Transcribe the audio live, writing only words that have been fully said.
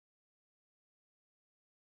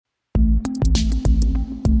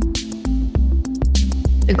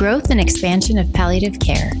the growth and expansion of palliative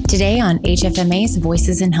care, today on HFMA's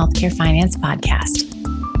Voices in Healthcare Finance podcast.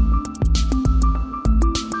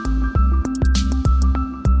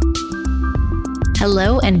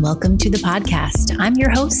 Hello and welcome to the podcast. I'm your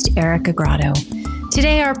host, Erica Grotto.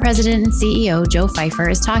 Today, our president and CEO, Joe Pfeiffer,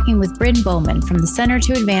 is talking with Bryn Bowman from the Center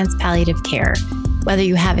to Advance Palliative Care. Whether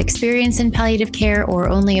you have experience in palliative care or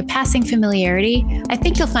only a passing familiarity, I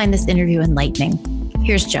think you'll find this interview enlightening.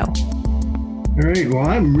 Here's Joe. All right. Well,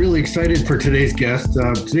 I'm really excited for today's guest.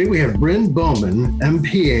 Today we have Bryn Bowman,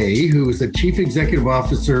 MPA, who is the Chief Executive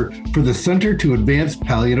Officer for the Center to Advance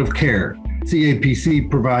Palliative Care. CAPC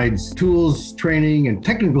provides tools, training, and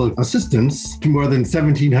technical assistance to more than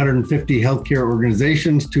 1,750 healthcare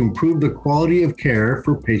organizations to improve the quality of care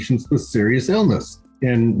for patients with serious illness.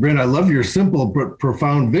 And Bryn, I love your simple but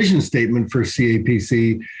profound vision statement for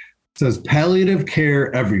CAPC. It says palliative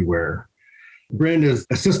care everywhere. Bryn is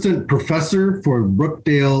Assistant Professor for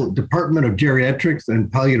Brookdale Department of Geriatrics and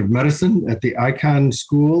Palliative Medicine at the Icahn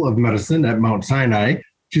School of Medicine at Mount Sinai.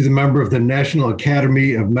 She's a member of the National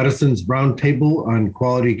Academy of Medicine's Roundtable on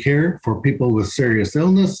Quality Care for People with Serious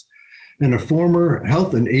Illness, and a former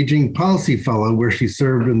Health and Aging Policy Fellow, where she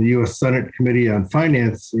served in the U.S. Senate Committee on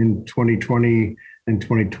Finance in 2020 and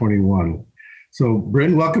 2021. So,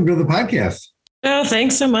 Bryn, welcome to the podcast. Oh,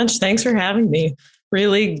 thanks so much. Thanks for having me.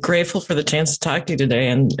 Really grateful for the chance to talk to you today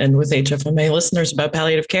and with HFMA listeners about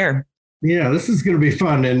palliative care. Yeah, this is going to be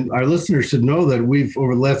fun. And our listeners should know that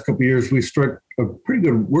over the last couple of years, we've struck a pretty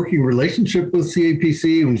good working relationship with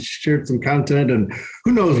CAPC and shared some content, and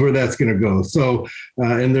who knows where that's going to go. So,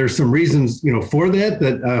 and there's some reasons, for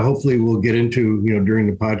that hopefully we'll get into, during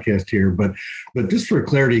the podcast here. But just for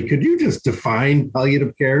clarity, could you just define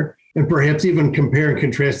palliative care and perhaps even compare and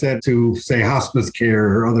contrast that to, say, hospice care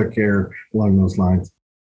or other care along those lines?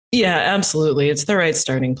 Yeah, absolutely. It's the right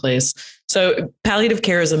starting place. So palliative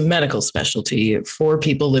care is a medical specialty for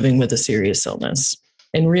people living with a serious illness.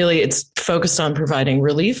 And really, it's focused on providing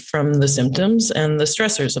relief from the symptoms and the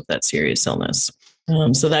stressors of that serious illness.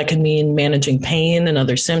 So that can mean managing pain and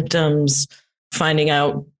other symptoms, finding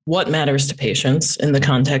out what matters to patients in the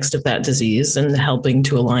context of that disease, and helping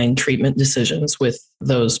to align treatment decisions with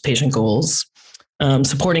those patient goals,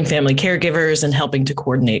 supporting family caregivers, and helping to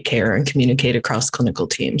coordinate care and communicate across clinical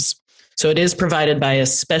teams. So it is provided by a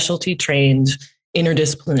specialty-trained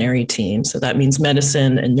interdisciplinary team. So that means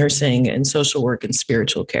medicine and nursing and social work and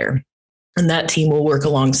spiritual care. And that team will work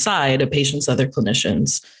alongside a patient's other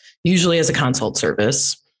clinicians, usually as a consult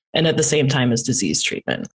service, and at the same time as disease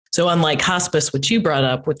treatment. So unlike hospice, which you brought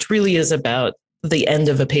up, which really is about the end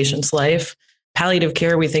of a patient's life, palliative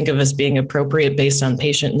care we think of as being appropriate based on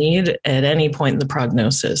patient need at any point in the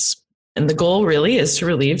prognosis. And the goal really is to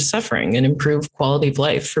relieve suffering and improve quality of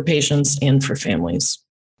life for patients and for families.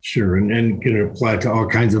 Sure, and can apply to all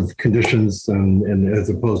kinds of conditions, and as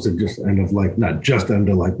opposed to just end of life, not just end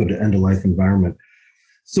of life, but an end of life environment.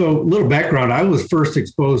 So a little background, I was first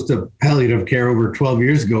exposed to palliative care over 12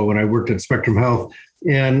 years ago when I worked at Spectrum Health.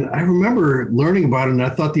 And I remember learning about it, and I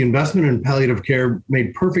thought the investment in palliative care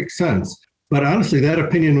made perfect sense. But honestly, that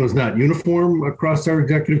opinion was not uniform across our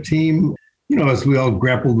executive team. As we all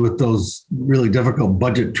grappled with those really difficult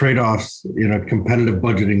budget trade-offs in a competitive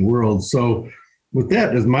budgeting world. So with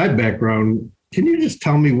that as my background, can you just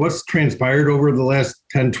tell me what's transpired over the last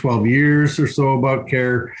 10, 12 years or so about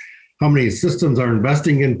care? How many systems are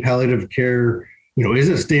investing in palliative care? Is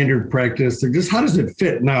it standard practice? Or just how does it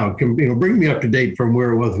fit now? Bring me up to date from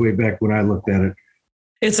where it was way back when I looked at it.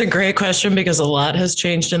 It's a great question because a lot has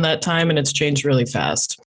changed in that time, and it's changed really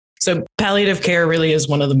fast. So palliative care really is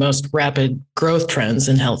one of the most rapid growth trends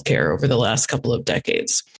in healthcare over the last couple of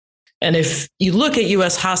decades. And if you look at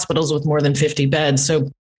U.S. hospitals with more than 50 beds,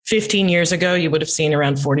 so 15 years ago, you would have seen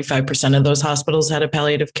around 45% of those hospitals had a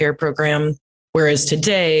palliative care program, whereas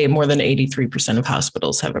today, more than 83% of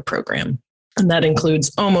hospitals have a program. And that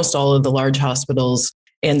includes almost all of the large hospitals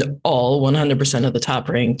and all 100% of the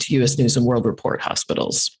top-ranked U.S. News and World Report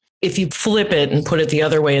hospitals. If you flip it and put it the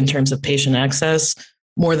other way in terms of patient access,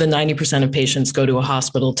 more than 90% of patients go to a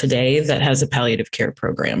hospital today that has a palliative care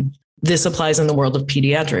program. This applies in the world of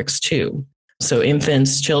pediatrics too. So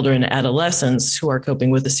infants, children, adolescents who are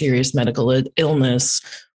coping with a serious medical illness,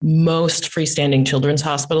 most freestanding children's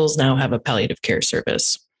hospitals now have a palliative care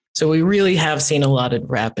service. So we really have seen a lot of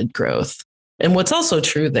rapid growth. And what's also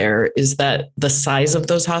true there is that the size of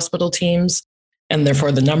those hospital teams, and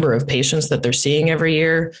therefore the number of patients that they're seeing every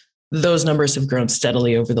year, those numbers have grown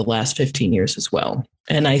steadily over the last 15 years as well.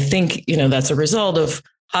 And I think, that's a result of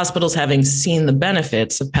hospitals having seen the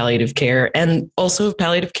benefits of palliative care, and also of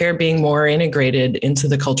palliative care being more integrated into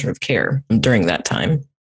the culture of care during that time.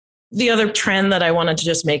 The other trend that I wanted to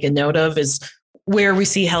just make a note of is where we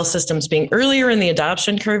see health systems being earlier in the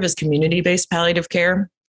adoption curve is community-based palliative care.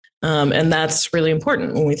 And that's really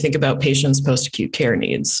important when we think about patients' post-acute care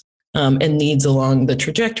needs and needs along the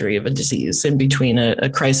trajectory of a disease in between a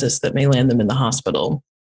crisis that may land them in the hospital.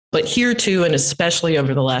 But here too, and especially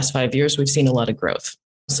over the last 5 years, we've seen a lot of growth.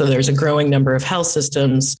 So there's a growing number of health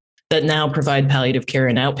systems that now provide palliative care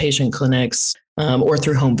in outpatient clinics or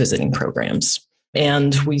through home visiting programs.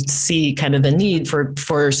 And we see kind of the need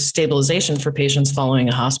for stabilization for patients following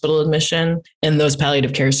a hospital admission. And those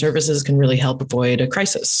palliative care services can really help avoid a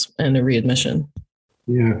crisis and a readmission.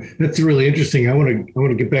 Yeah, that's really interesting. I want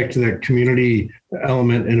to get back to that community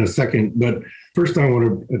element in a second. But first, I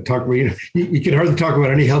want to talk about, you can hardly talk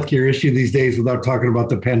about any healthcare issue these days without talking about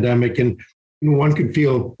the pandemic. And one could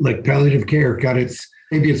feel like palliative care got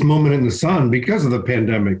maybe its moment in the sun because of the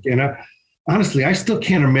pandemic. And honestly, I still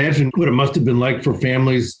can't imagine what it must have been like for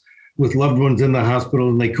families with loved ones in the hospital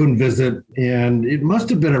and they couldn't visit. And it must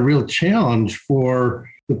have been a real challenge for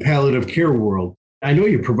the palliative care world. I know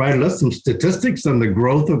you provided us some statistics on the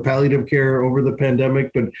growth of palliative care over the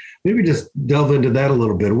pandemic, but maybe just delve into that a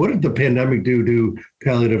little bit. What did the pandemic do to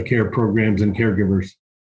palliative care programs and caregivers?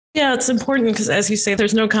 Yeah, it's important because, as you say,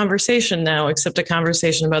 there's no conversation now except a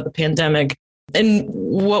conversation about the pandemic. And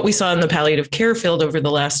what we saw in the palliative care field over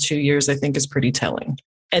the last 2 years, I think, is pretty telling.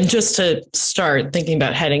 And just to start thinking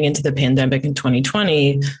about heading into the pandemic in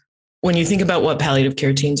 2020, when you think about what palliative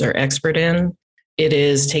care teams are expert in, it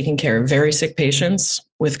is taking care of very sick patients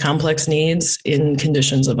with complex needs in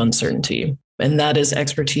conditions of uncertainty. And that is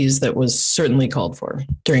expertise that was certainly called for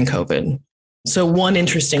during COVID. So one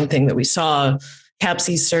interesting thing that we saw,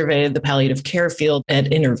 CAPCE surveyed the palliative care field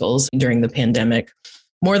at intervals during the pandemic.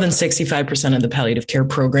 More than 65% of the palliative care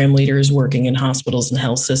program leaders working in hospitals and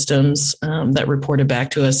health systems that reported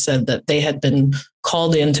back to us said that they had been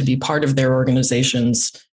called in to be part of their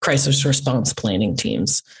organization's crisis response planning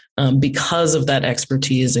teams because of that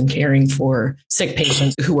expertise in caring for sick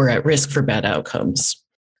patients who were at risk for bad outcomes.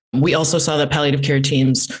 We also saw that palliative care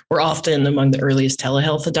teams were often among the earliest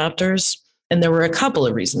telehealth adopters, and there were a couple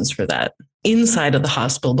of reasons for that. Inside of the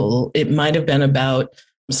hospital, it might have been about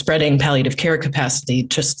spreading palliative care capacity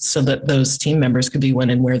just so that those team members could be when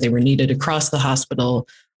and where they were needed across the hospital,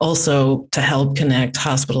 also to help connect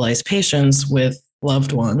hospitalized patients with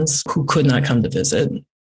loved ones who could not come to visit.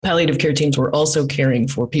 Palliative care teams were also caring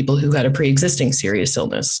for people who had a pre-existing serious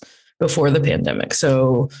illness before the pandemic.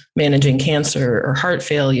 So managing cancer or heart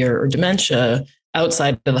failure or dementia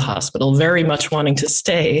outside of the hospital, very much wanting to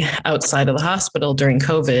stay outside of the hospital during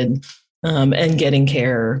COVID and getting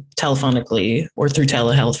care telephonically or through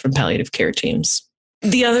telehealth from palliative care teams.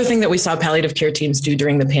 The other thing that we saw palliative care teams do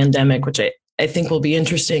during the pandemic, which I think will be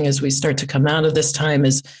interesting as we start to come out of this time,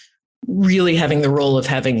 is really having the role of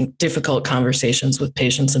having difficult conversations with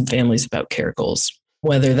patients and families about care goals,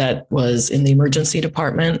 whether that was in the emergency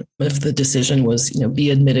department, if the decision was, be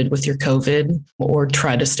admitted with your COVID or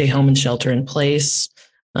try to stay home and shelter in place,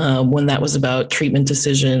 when that was about treatment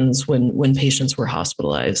decisions, when patients were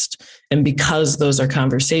hospitalized. And because those are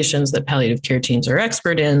conversations that palliative care teams are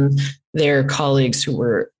expert in, their colleagues who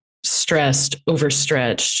were stressed,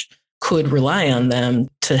 overstretched, could rely on them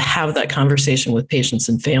to have that conversation with patients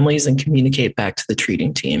and families and communicate back to the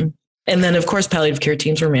treating team. And then, of course, palliative care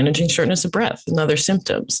teams were managing shortness of breath and other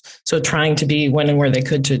symptoms. So trying to be when and where they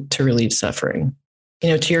could to relieve suffering.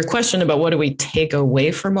 To your question about what do we take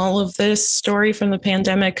away from all of this story from the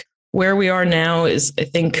pandemic, where we are now is, I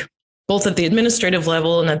think, both at the administrative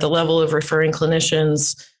level and at the level of referring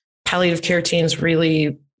clinicians, palliative care teams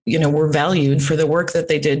really, were valued for the work that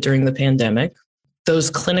they did during the pandemic.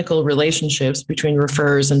 Those clinical relationships between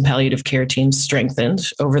referrers and palliative care teams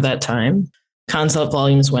strengthened over that time. Consult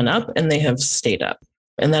volumes went up and they have stayed up.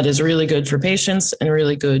 And that is really good for patients and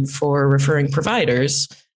really good for referring providers.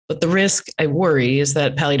 But the risk, I worry, is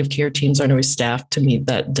that palliative care teams aren't always staffed to meet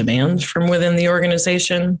that demand from within the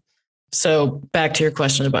organization. So back to your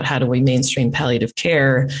question about how do we mainstream palliative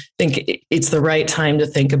care, I think it's the right time to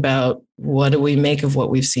think about what do we make of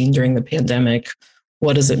what we've seen during the pandemic?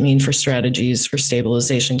 What does it mean for strategies for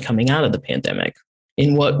stabilization coming out of the pandemic?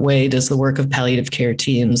 In what way does the work of palliative care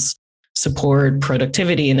teams support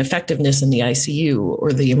productivity and effectiveness in the ICU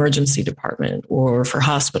or the emergency department or for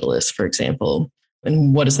hospitalists, for example?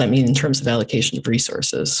 And what does that mean in terms of allocation of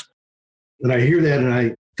resources? And I hear that and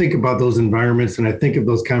I think about those environments and I think of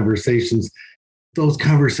those conversations. Those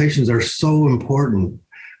conversations are so important.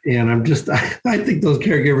 And I think those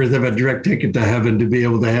caregivers have a direct ticket to heaven to be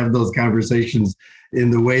able to have those conversations in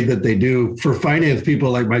the way that they do. For finance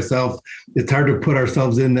people like myself, it's hard to put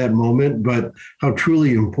ourselves in that moment, but how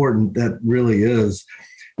truly important that really is.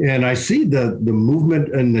 And I see the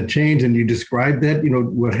movement and the change, and you described that,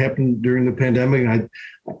 what happened during the pandemic.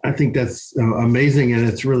 I think that's amazing, and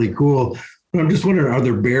it's really cool. But I'm just wondering, are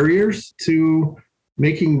there barriers to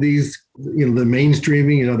making these, the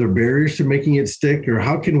mainstreaming, and other barriers to making it stick? Or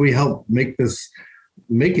how can we help make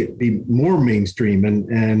it be more mainstream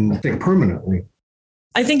and stick permanently?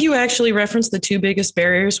 I think you actually referenced the two biggest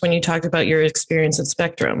barriers when you talked about your experience at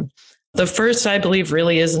Spectrum. The first, I believe,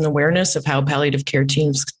 really is an awareness of how palliative care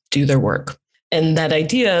teams do their work. And that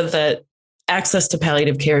idea that access to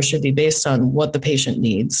palliative care should be based on what the patient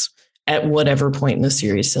needs at whatever point in the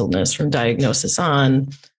serious illness from diagnosis on.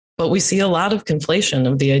 But we see a lot of conflation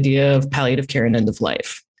of the idea of palliative care and end of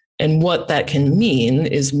life. And what that can mean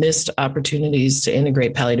is missed opportunities to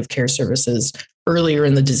integrate palliative care services earlier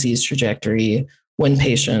in the disease trajectory when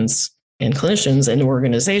patients and clinicians and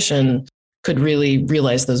organization could really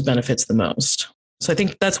realize those benefits the most. So I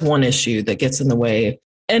think that's one issue that gets in the way.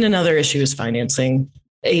 And another issue is financing.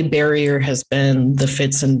 A barrier has been the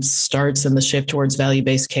fits and starts and the shift towards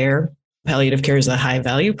value-based care. Palliative care is a high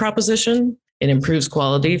value proposition. It improves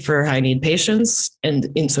quality for high need patients, and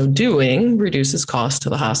in so doing, reduces cost to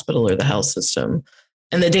the hospital or the health system.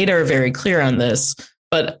 And the data are very clear on this,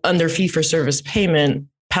 but under fee-for-service payment,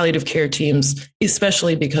 palliative care teams,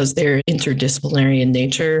 especially because they're interdisciplinary in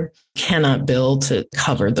nature, cannot bill to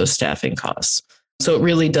cover those staffing costs. So it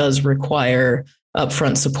really does require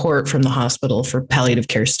upfront support from the hospital for palliative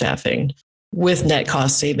care staffing, with net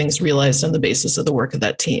cost savings realized on the basis of the work of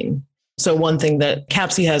that team. So one thing that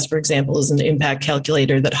CAPCE has, for example, is an impact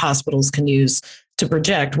calculator that hospitals can use to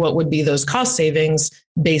project what would be those cost savings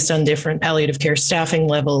based on different palliative care staffing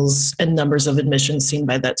levels and numbers of admissions seen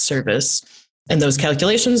by that service. And those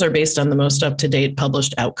calculations are based on the most up-to-date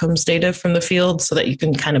published outcomes data from the field so that you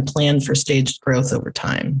can kind of plan for staged growth over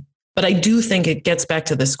time. But I do think it gets back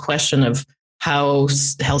to this question of how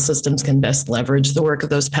health systems can best leverage the work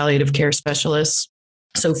of those palliative care specialists.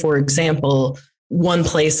 So for example, one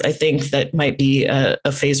place I think that might be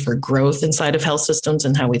a phase for growth inside of health systems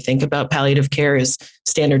and how we think about palliative care is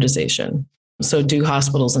standardization. So do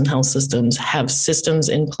hospitals and health systems have systems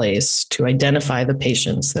in place to identify the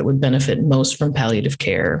patients that would benefit most from palliative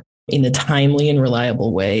care in a timely and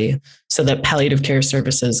reliable way so that palliative care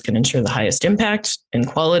services can ensure the highest impact and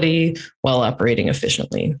quality while operating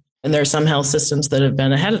efficiently? And there are some health systems that have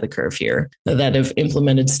been ahead of the curve here, that have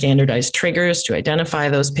implemented standardized triggers to identify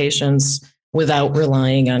those patients without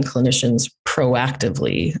relying on clinicians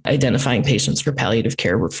proactively identifying patients for palliative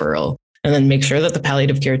care referral, and then make sure that the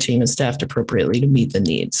palliative care team is staffed appropriately to meet the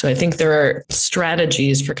needs. So I think there are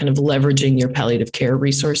strategies for kind of leveraging your palliative care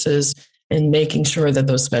resources and making sure that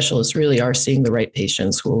those specialists really are seeing the right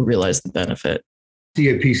patients who will realize the benefit.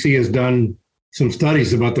 CAPC has done some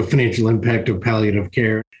studies about the financial impact of palliative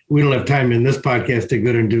care. We don't have time in this podcast to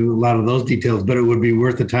go into a lot of those details, but it would be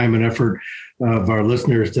worth the time and effort of our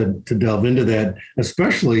listeners to delve into that,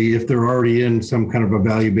 especially if they're already in some kind of a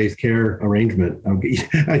value-based care arrangement.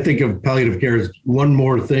 I think of palliative care as one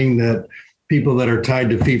more thing that people that are tied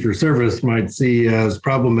to fee-for-service might see as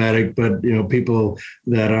problematic, but people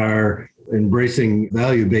that are embracing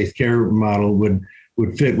value-based care model would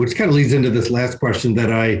fit, which kind of leads into this last question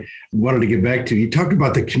that I wanted to get back to. You talked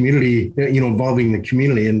about the community, involving the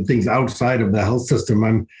community and things outside of the health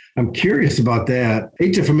system. I'm curious about that.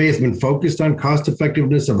 HFMA has been focused on cost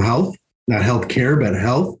effectiveness of health, not health care, but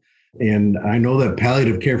health. And I know that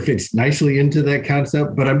palliative care fits nicely into that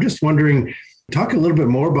concept, but I'm just wondering, talk a little bit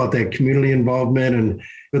more about that community involvement,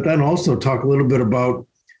 but then also talk a little bit about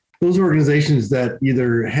those organizations that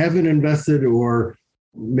either haven't invested or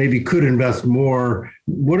maybe could invest more.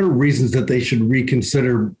 What are reasons that they should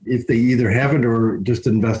reconsider if they either haven't or just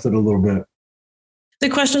invested a little bit? The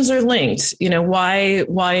questions are linked.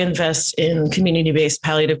 Why invest in community-based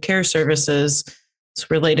palliative care services?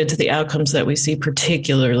 It's related to the outcomes that we see,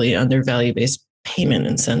 particularly under value-based payment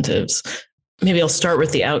incentives. Maybe I'll start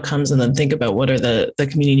with the outcomes and then think about what are the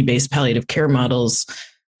community-based palliative care models.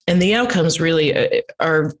 And the outcomes really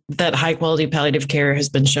are that high-quality palliative care has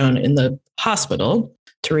been shown in the hospital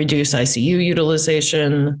to reduce ICU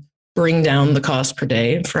utilization, bring down the cost per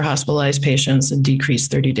day for hospitalized patients, and decrease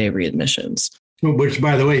 30-day readmissions. Which,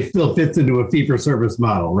 by the way, still fits into a fee-for-service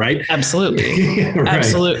model, right? Absolutely. Right.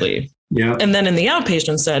 Absolutely. Yeah. And then in the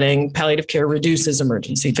outpatient setting, palliative care reduces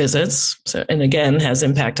emergency visits. And again, has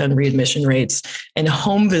impact on readmission rates. And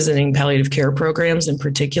home visiting palliative care programs in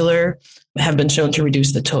particular have been shown to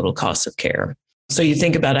reduce the total cost of care. So you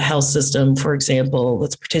think about a health system, for example,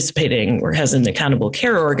 that's participating or has an accountable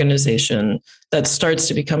care organization that starts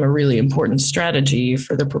to become a really important strategy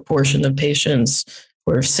for the proportion of patients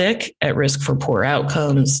who are sick, at risk for poor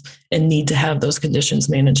outcomes, and need to have those conditions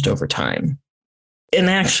managed over time. And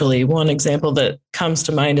actually, one example that comes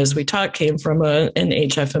to mind as we talk came from an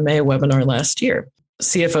HFMA webinar last year.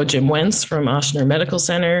 CFO Jim Wentz from Ochsner Medical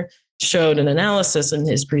Center showed an analysis in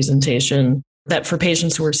his presentation that for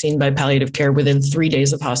patients who were seen by palliative care within 3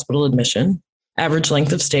 days of hospital admission, average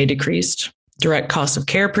length of stay decreased, direct cost of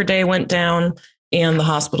care per day went down, and the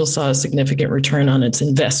hospital saw a significant return on its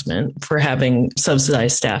investment for having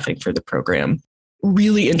subsidized staffing for the program.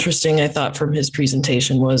 Really interesting, I thought, from his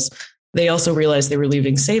presentation was they also realized they were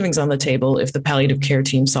leaving savings on the table if the palliative care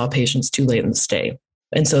team saw patients too late in the stay.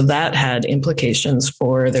 And so that had implications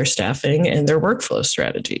for their staffing and their workflow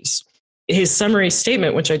strategies. His summary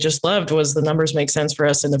statement, which I just loved, was the numbers make sense for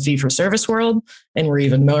us in the fee-for-service world, and we're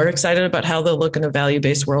even more excited about how they'll look in a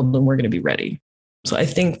value-based world when we're going to be ready. So I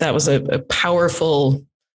think that was a powerful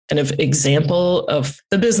kind of example of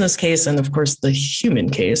the business case and, of course, the human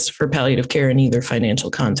case for palliative care in either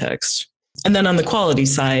financial context. And then on the quality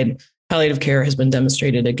side, palliative care has been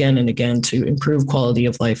demonstrated again and again to improve quality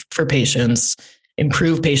of life for patients,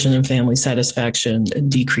 improve patient and family satisfaction,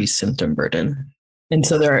 and decrease symptom burden. And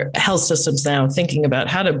so there are health systems now thinking about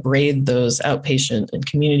how to braid those outpatient and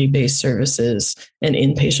community-based services and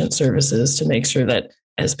inpatient services to make sure that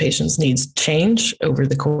as patients' needs change over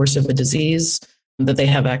the course of a disease, that they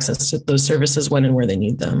have access to those services when and where they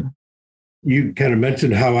need them. You kind of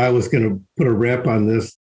mentioned how I was going to put a wrap on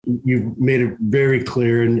this. You've made it very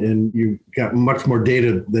clear, and you've got much more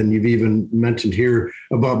data than you've even mentioned here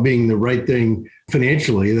about being the right thing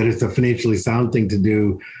financially, that it's a financially sound thing to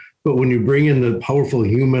do. But when you bring in the powerful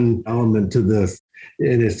human element to this,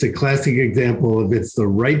 and it's a classic example of it's the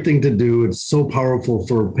right thing to do, it's so powerful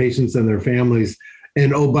for patients and their families.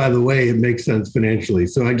 And oh, by the way, it makes sense financially.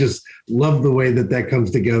 So I just love the way that that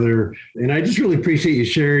comes together. And I just really appreciate you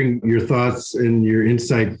sharing your thoughts and your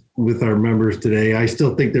insight with our members today. I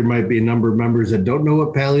still think there might be a number of members that don't know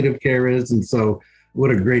what palliative care is. And so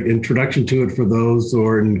what a great introduction to it for those,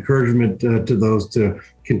 or an encouragement to those to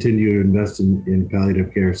continue to invest in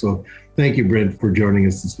palliative care. So thank you, Brent, for joining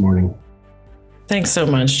us this morning. Thanks so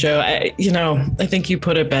much, Joe. I think you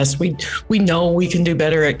put it best. We know we can do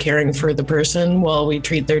better at caring for the person while we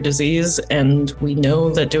treat their disease, and we know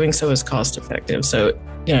that doing so is cost effective. So,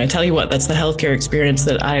 I tell you what, that's the healthcare experience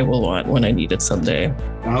that I will want when I need it someday.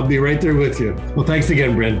 I'll be right there with you. Well, thanks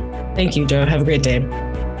again, Brent. Thank you, Joe. Have a great day.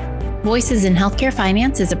 Voices in Healthcare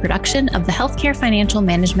Finance is a production of the Healthcare Financial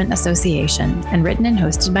Management Association and written and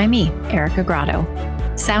hosted by me, Erica Grotto.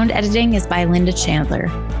 Sound editing is by Linda Chandler.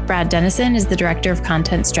 Brad Dennison is the Director of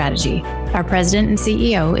Content Strategy. Our President and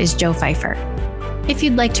CEO is Joe Pfeiffer. If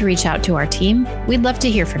you'd like to reach out to our team, we'd love to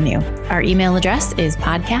hear from you. Our email address is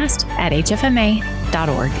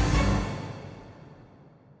podcast@hfma.org.